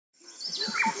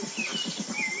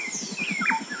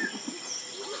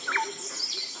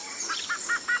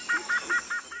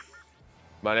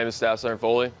My name is Staff Sergeant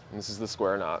Foley, and this is the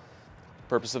square knot. The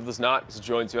purpose of this knot is to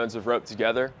join two ends of rope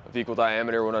together of equal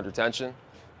diameter when under tension.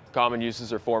 Common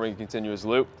uses are forming a continuous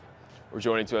loop or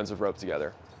joining two ends of rope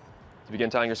together. To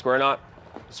begin tying your square knot,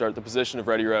 start at the position of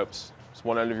ready ropes. Just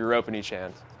one end of your rope in each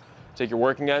hand. Take your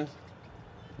working end,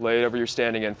 lay it over your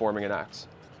standing end, forming an X.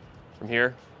 From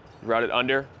here, you route it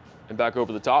under and back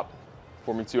over the top,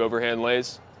 forming two overhand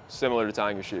lays, similar to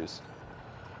tying your shoes.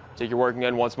 Take your working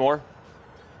end once more,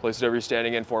 place it over your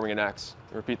standing end, forming an X,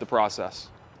 and repeat the process,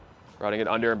 routing it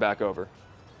under and back over.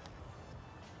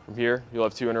 From here, you'll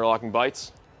have two interlocking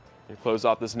bites. You close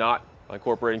off this knot by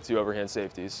incorporating two overhand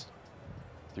safeties.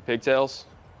 With your pigtails,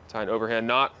 tie an overhand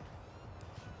knot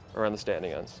around the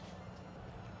standing ends.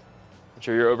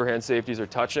 Ensure your overhand safeties are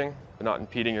touching but not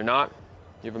impeding your knot.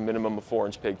 You have a minimum of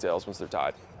 4-inch pigtails once they're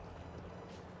tied.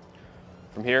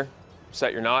 From here,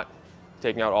 set your knot,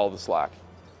 taking out all of the slack.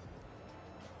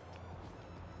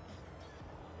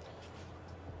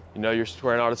 You know your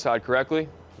square knot is tied correctly.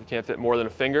 You can't fit more than a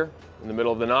finger in the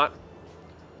middle of the knot.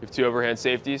 You have two overhand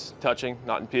safeties, touching,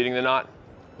 not impeding the knot,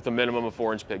 with a minimum of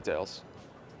 4-inch pigtails.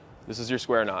 This is your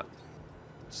square knot.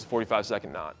 This is a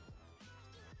 45-second knot.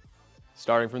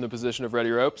 Starting from the position of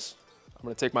ready ropes, I'm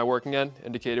going to take my working end,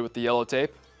 indicated with the yellow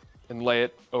tape, and lay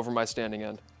it over my standing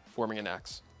end, forming an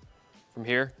X. From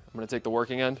here, I'm going to take the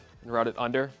working end and route it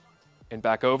under and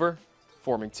back over,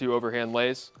 forming two overhand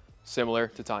lays, similar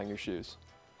to tying your shoes.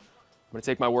 I'm going to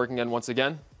take my working end once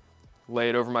again, lay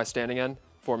it over my standing end,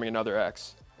 forming another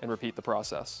X, and repeat the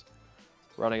process,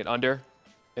 running it under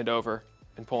and over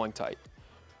and pulling tight,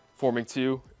 forming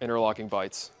two interlocking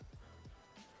bites.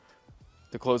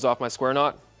 To close off my square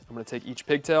knot, I'm going to take each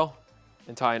pigtail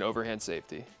and tie an overhand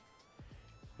safety,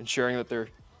 ensuring that they're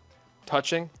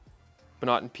touching but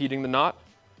not impeding the knot,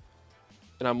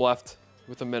 and I'm left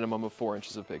with a minimum of 4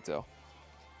 inches of pigtail.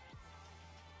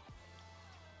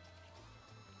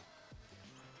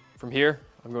 From here,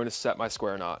 I'm going to set my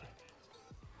square knot,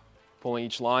 pulling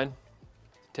each line,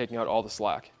 taking out all the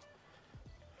slack.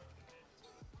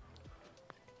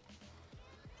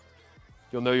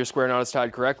 You'll know your square knot is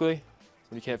tied correctly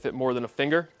when you can't fit more than a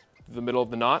finger through the middle of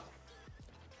the knot.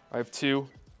 I have two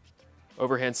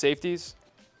overhand safeties,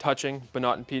 touching but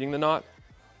not impeding the knot,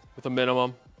 with a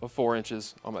minimum of 4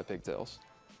 inches on my pigtails.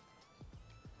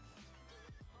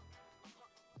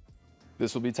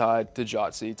 This will be tied to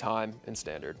JOTC time and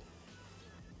standard.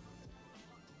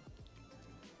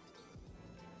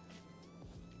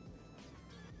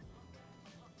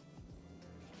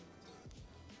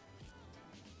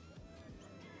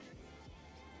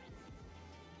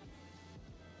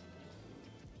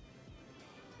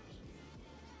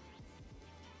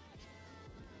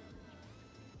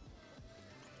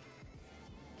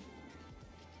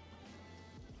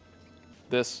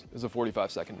 This is a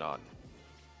 45-second knot.